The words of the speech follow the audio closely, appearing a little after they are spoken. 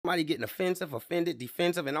somebody getting offensive, offended,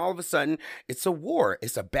 defensive, and all of a sudden it's a war.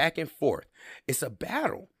 It's a back and forth. It's a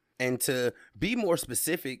battle. And to be more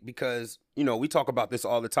specific, because, we talk about this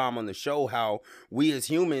all the time on the show, how we as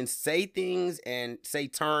humans say things and say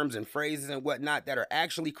terms and phrases and whatnot that are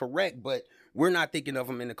actually correct, but we're not thinking of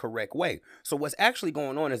them in the correct way. So what's actually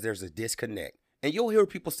going on is there's a disconnect. And you'll hear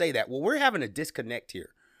people say that, well, we're having a disconnect here.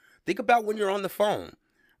 Think about when you're on the phone.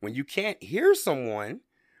 When you can't hear someone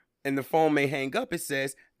and the phone may hang up, it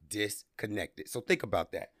says disconnected. So think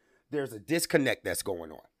about that. There's a disconnect that's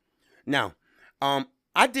going on. Now,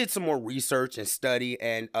 I did some more research and study,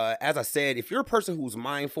 and as I said, if you're a person who's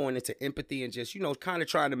mindful and into empathy and just, kind of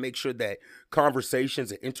trying to make sure that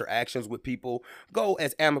conversations and interactions with people go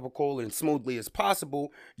as amicable and smoothly as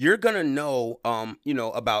possible, you're going to know,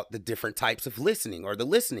 about the different types of listening or the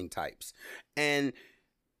listening types. And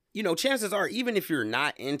chances are, even if you're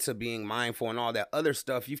not into being mindful and all that other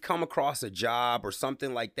stuff, you've come across a job or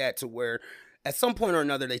something like that to where at some point or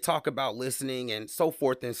another, they talk about listening and so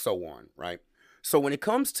forth and so on, right? So when it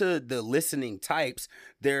comes to the listening types,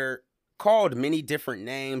 they're called many different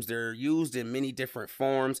names. They're used in many different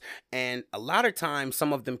forms. And a lot of times,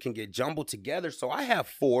 some of them can get jumbled together. So I have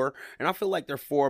four, and I feel like they're four